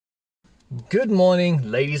Good morning,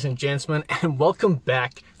 ladies and gentlemen, and welcome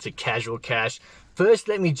back to Casual Cash. First,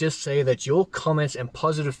 let me just say that your comments and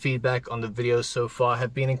positive feedback on the videos so far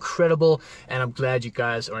have been incredible, and I'm glad you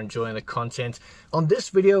guys are enjoying the content. On this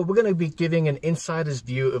video, we're going to be giving an insider's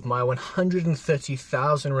view of my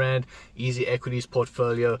 130,000 Rand Easy Equities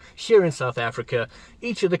portfolio here in South Africa,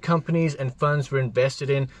 each of the companies and funds we're invested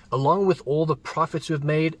in, along with all the profits we've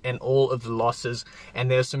made and all of the losses.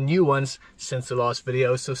 And there's some new ones since the last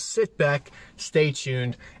video, so sit back, stay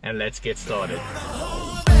tuned, and let's get started.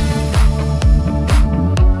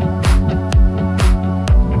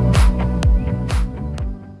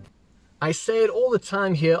 I say it all the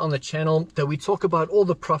time here on the channel that we talk about all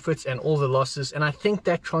the profits and all the losses, and I think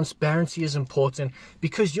that transparency is important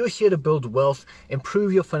because you're here to build wealth,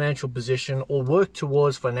 improve your financial position, or work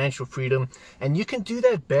towards financial freedom, and you can do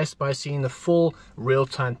that best by seeing the full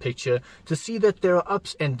real-time picture to see that there are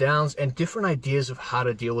ups and downs and different ideas of how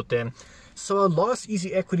to deal with them. So our last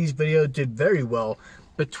Easy Equities video did very well,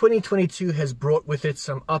 but 2022 has brought with it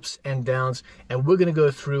some ups and downs, and we're going to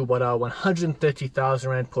go through what our 130,000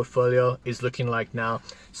 Rand portfolio is looking like now.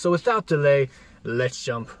 So without delay, let's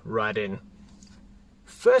jump right in.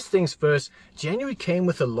 First things first, January came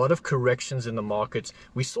with a lot of corrections in the markets.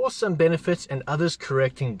 We saw some benefits and others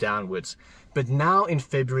correcting downwards. But now in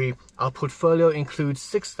February, our portfolio includes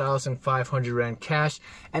 6,500 Rand cash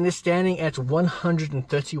and is standing at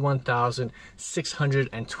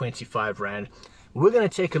 131,625 Rand. We're going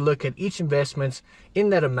to take a look at each investment in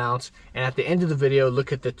that amount, and at the end of the video,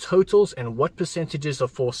 look at the totals and what percentages are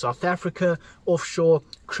for South Africa, offshore,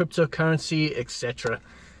 cryptocurrency, etc.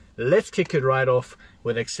 Let's kick it right off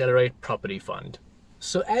with Accelerate Property Fund.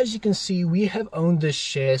 So as you can see, we have owned this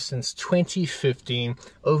share since 2015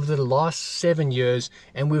 over the last 7 years,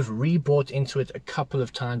 and we've rebought into it a couple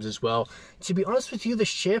of times as well. To be honest with you, the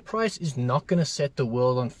share price is not going to set the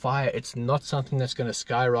world on fire. It's not something that's going to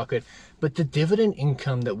skyrocket, but the dividend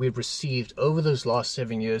income that we've received over those last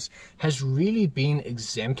 7 years has really been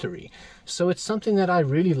exemplary. So it's something that I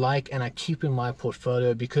really like and I keep in my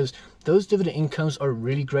portfolio because those dividend incomes are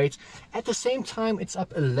really great. At the same time, it's up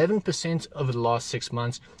 11% over the last 6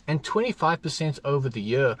 months and 25% over the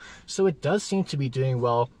year. So it does seem to be doing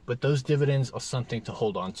well, but those dividends are something to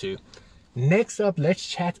hold on to. Next up, let's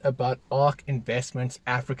chat about ARK Investments,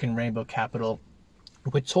 African Rainbow Capital.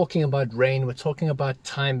 We're talking about RAIN, we're talking about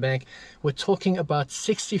Time Bank, we're talking about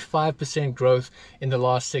 65% growth in the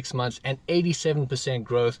last 6 months and 87%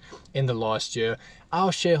 growth in the last year.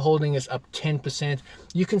 Our shareholding is up 10%.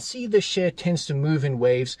 You can see the share tends to move in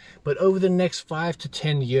waves, but over the next 5 to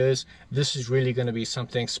 10 years, this is really going to be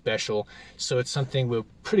something special. So it's something we're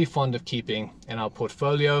pretty fond of keeping in our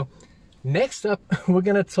portfolio. Next up, we're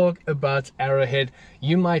going to talk about Arrowhead.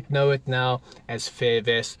 You might know it now as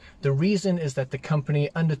Fairvest. The reason is that the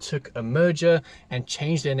company undertook a merger and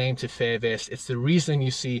changed their name to Fairvest. It's the reason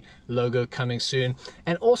you see logo coming soon,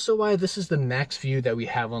 and also why this is the max view that we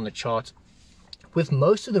have on the chart. With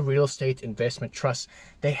most of the real estate investment trusts,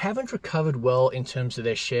 they haven't recovered well in terms of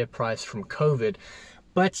their share price from COVID.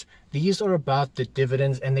 But these are about the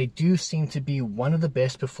dividends, and they do seem to be one of the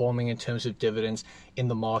best performing in terms of dividends in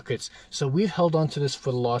the markets. So we've held on to this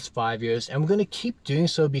for the last 5 years, and we're going to keep doing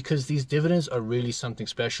so because these dividends are really something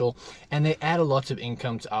special and they add a lot of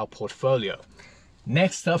income to our portfolio.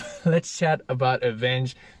 Next up, let's chat about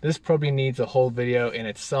Avenge. This probably needs a whole video in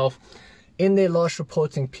itself. In their last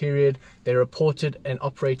reporting period, they reported an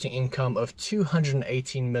operating income of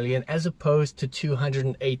 218 million as opposed to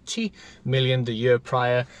 280 million the year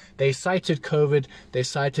prior. They cited COVID, they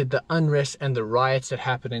cited the unrest and the riots that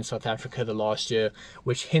happened in South Africa the last year,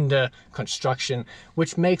 which hinder construction,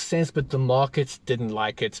 which makes sense, but the markets didn't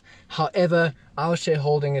like it. However, our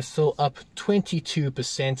shareholding is still up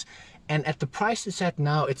 22%. And at the price it's at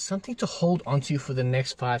now, it's something to hold onto for the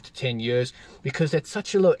next 5 to 10 years because it's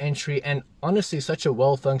such a low entry and honestly such a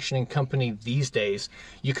well-functioning company these days.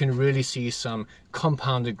 You can really see some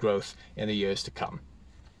compounded growth in the years to come.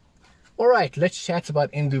 Alright, let's chat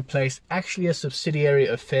about Induplace, actually a subsidiary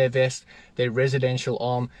of Fairvest, their residential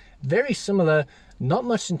arm. Very similar, not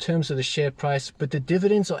much in terms of the share price, but the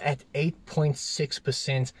dividends are at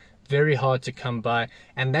 8.6%. Very hard to come by,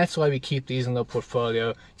 and that's why we keep these in the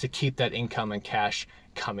portfolio, to keep that income and cash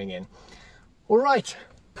coming in. All right,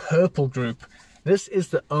 Purple Group. This is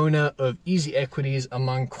the owner of Easy Equities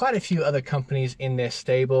among quite a few other companies in their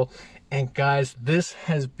stable, and guys, this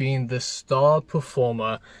has been the star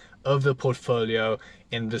performer of the portfolio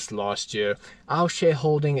in this last year. Our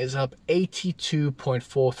shareholding is up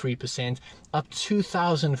 82.43%, up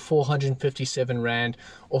 2,457 Rand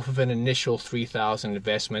off of an initial 3,000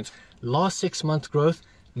 investment. Last 6 month growth,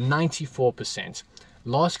 94%.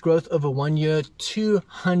 Last growth over 1 year,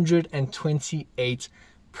 228%.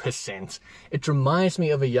 It reminds me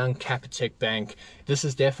of a young Capitec bank. This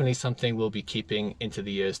is definitely something we'll be keeping into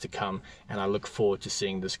the years to come, and I look forward to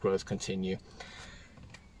seeing this growth continue.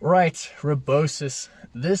 Right, Rebosis.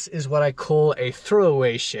 This is what I call a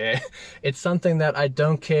throwaway share. It's something that I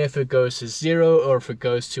don't care if it goes to 0 or if it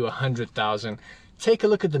goes to 100,000. Take a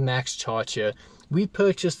look at the max chart here. We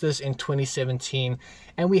purchased this in 2017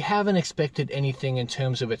 and we haven't expected anything in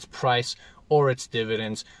terms of its price or its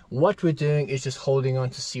dividends. What we're doing is just holding on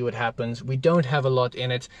to see what happens. We don't have a lot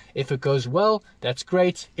in it. If it goes well, that's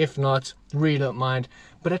great. If not, really don't mind.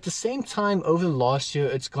 But at the same time, over the last year,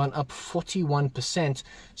 it's gone up 41%.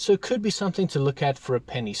 So it could be something to look at for a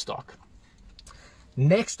penny stock.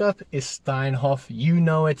 Next up is Steinhoff. You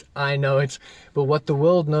know it, I know it, but what the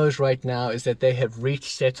world knows right now is that they have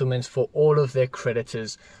reached settlements for all of their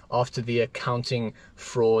creditors after the accounting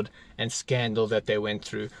fraud and scandal that they went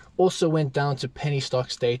through. Also went down to penny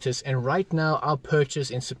stock status, and right now our purchase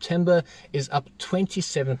in September is up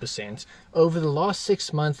 27%. Over the last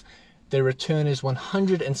 6 months, the return is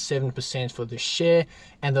 107% for the share,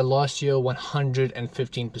 and the last year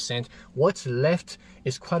 115%. What's left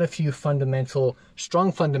is quite a few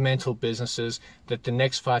strong fundamental businesses that the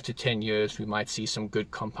next 5 to 10 years we might see some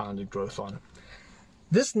good compounded growth on.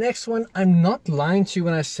 This next one, I'm not lying to you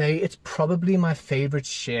when I say it's probably my favorite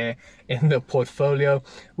share in the portfolio,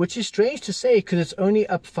 which is strange to say because it's only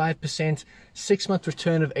up 5%, 6-month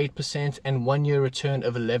return of 8%, and 1 year return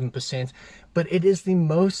of 11%. But it is the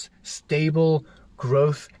most stable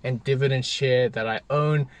growth and dividend share that I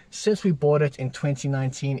own. Since we bought it in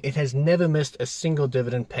 2019, it has never missed a single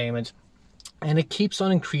dividend payment, and it keeps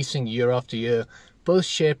on increasing year after year, both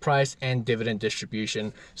share price and dividend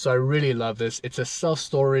distribution. So I really love this. It's a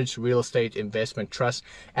self-storage real estate investment trust,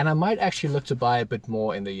 and I might actually look to buy a bit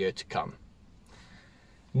more in the year to come.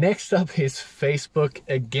 Next up is Facebook.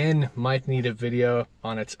 Again, might need a video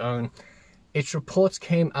on its own. Its reports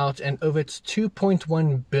came out, and over its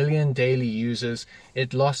 2.1 billion daily users,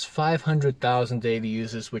 it lost 500,000 daily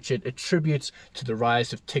users, which it attributes to the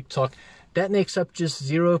rise of TikTok. That makes up just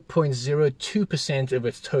 0.02% of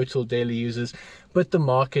its total daily users, but the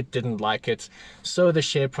market didn't like it, so the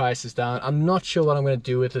share price is down. I'm not sure what I'm going to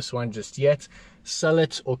do with this one just yet. Sell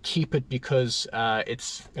it or keep it because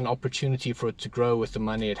it's an opportunity for it to grow with the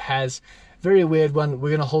money it has. Very weird one. We're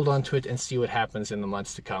going to hold on to it and see what happens in the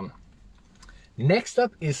months to come. Next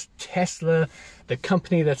up is Tesla, the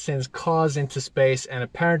company that sends cars into space, and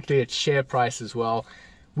apparently its share price as well.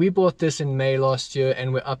 We bought this in May last year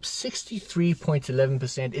and we're up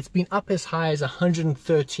 63.11%. It's been up as high as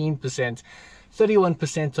 113%,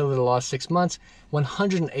 31% over the last 6 months,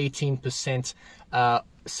 118%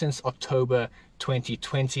 since October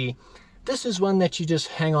 2020. This is one that you just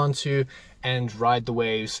hang on to and ride the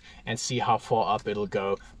waves and see how far up it'll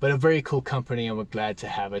go. But a very cool company, and we're glad to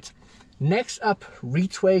have it. Next up,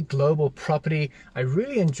 Ritway Global Property. I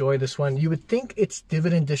really enjoy this one. You would think it's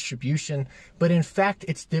dividend distribution, but in fact,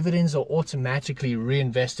 its dividends are automatically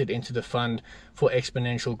reinvested into the fund for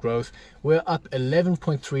exponential growth. We're up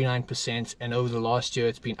 11.39%, and over the last year,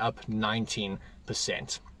 it's been up 19%.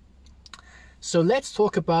 So let's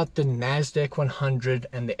talk about the NASDAQ 100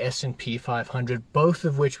 and the S&P 500, both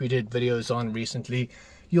of which we did videos on recently.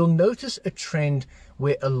 You'll notice a trend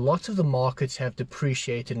where a lot of the markets have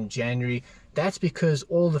depreciated in January. That's because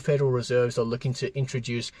all the Federal Reserves are looking to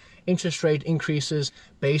introduce interest rate increases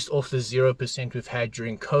based off the 0% we've had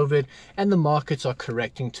during COVID, and the markets are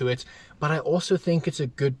correcting to it. But I also think it's a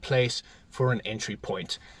good place for an entry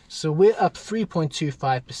point. So we're up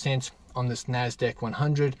 3.25% on this NASDAQ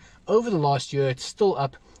 100. Over the last year, it's still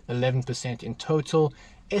up 11% in total.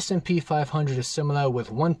 S&P 500 is similar with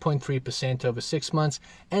 1.3% over 6 months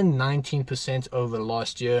and 19% over the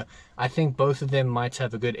last year. I think both of them might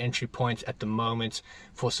have a good entry point at the moment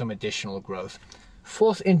for some additional growth.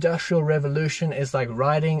 Fourth industrial revolution is like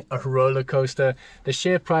riding a roller coaster. The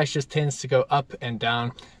share price just tends to go up and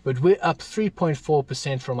down, but we're up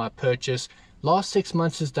 3.4% from our purchase. Last 6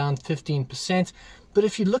 months is down 15%, but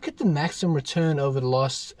if you look at the maximum return over the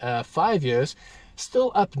last 5 years,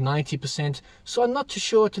 still up 90%, so I'm not too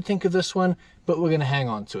sure what to think of this one, but we're going to hang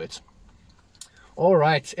on to it. All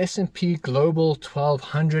right, S&P Global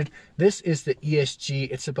 1200. This is the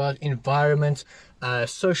ESG. It's about environment,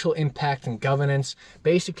 social impact, and governance.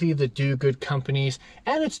 Basically, the do-good companies,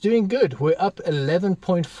 and it's doing good. We're up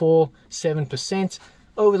 11.47%.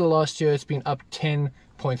 Over the last year, it's been up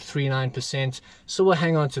 10.39%, so we'll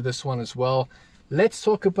hang on to this one as well. Let's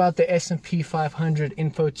talk about the S&P 500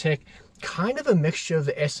 Infotech. kind of a mixture of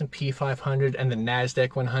the S&P 500 and the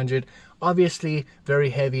NASDAQ 100. Obviously, very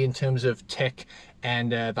heavy in terms of tech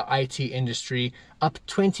and the IT industry, up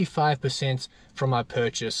 25% from my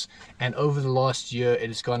purchase. And over the last year, it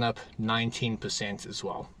has gone up 19% as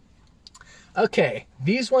well. Okay,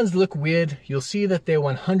 these ones look weird. You'll see that they're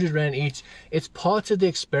 100 Rand each. It's part of the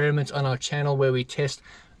experiment on our channel where we test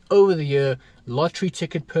over the year lottery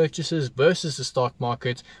ticket purchases versus the stock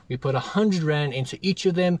market. We put 100 Rand into each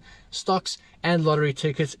of them, stocks and lottery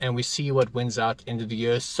tickets, and we see what wins out into the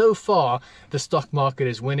year. So far, the stock market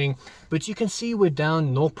is winning, but you can see we're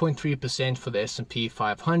down 0.3% for the S&P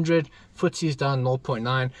 500. FTSE is down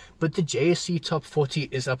 0.9%, but the JSE Top 40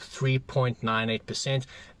 is up 3.98%.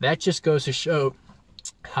 That just goes to show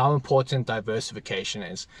how important diversification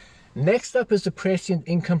is. Next up is the prescient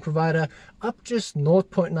income provider, up just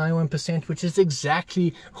 0.91%, which is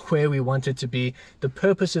exactly where we want it to be. The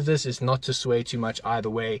purpose of this is not to sway too much either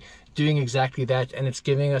way, doing exactly that, and it's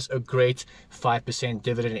giving us a great 5%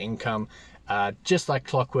 dividend income, just like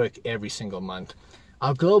clockwork every single month.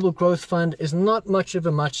 Our global growth fund is not much of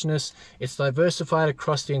a muchness. It's diversified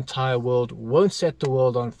across the entire world, won't set the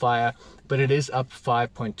world on fire, but it is up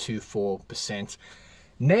 5.24%.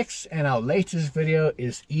 Next, and our latest video,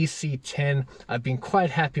 is EC10. I've been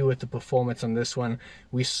quite happy with the performance on this one.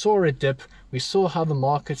 We saw a dip, we saw how the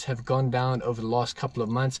markets have gone down over the last couple of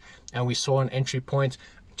months, and we saw an entry point.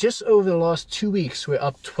 Just over the last 2 weeks, we're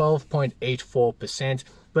up 12.84%,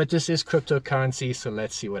 but this is cryptocurrency, so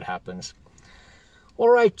let's see what happens. All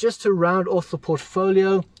right, just to round off the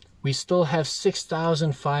portfolio, we still have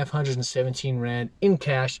 6,517 Rand in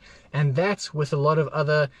cash, and that's with a lot of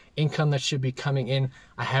other income that should be coming in.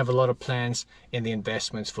 I have a lot of plans in the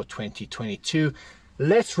investments for 2022.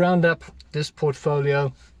 Let's round up this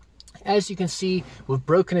portfolio. As you can see, we've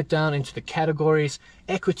broken it down into the categories.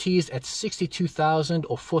 Equities at 62,000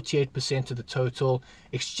 or 48% of the total.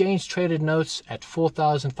 Exchange traded notes at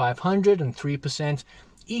 4,500 and 3%.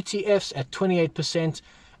 ETFs at 28%.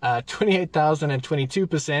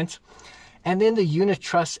 28,022%, and then the unit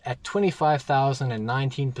trust at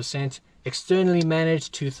 25,019%, externally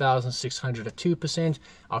managed 2,600 at 2%.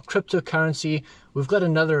 Our cryptocurrency, we've got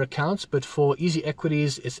another account, but for easy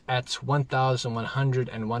equities it's at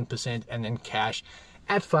 1,101%, and then cash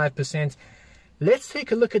at 5%. Let's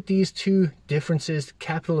take a look at these two differences,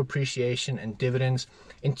 capital appreciation and dividends.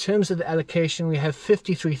 In terms of the allocation, we have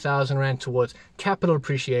 53,000 Rand towards capital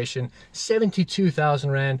appreciation, 72,000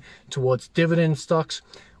 Rand towards dividend stocks,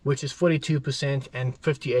 which is 42% and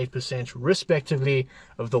 58% respectively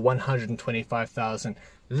of the 125,000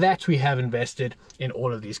 that we have invested in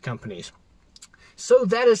all of these companies. So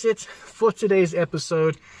that is it for today's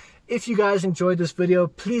episode. If you guys enjoyed this video,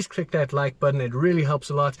 please click that like button. It really helps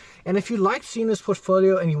a lot. And if you like seeing this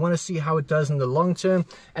portfolio and you want to see how it does in the long term,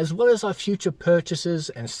 as well as our future purchases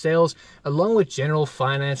and sales, along with general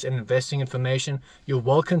finance and investing information, you're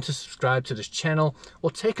welcome to subscribe to this channel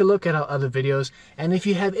or take a look at our other videos. And if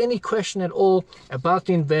you have any question at all about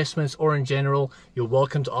the investments or in general, you're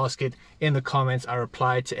welcome to ask it in the comments. I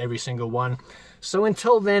reply to every single one. So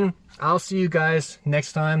until then, I'll see you guys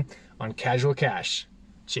next time on Casual Cash.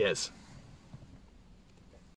 Cheers.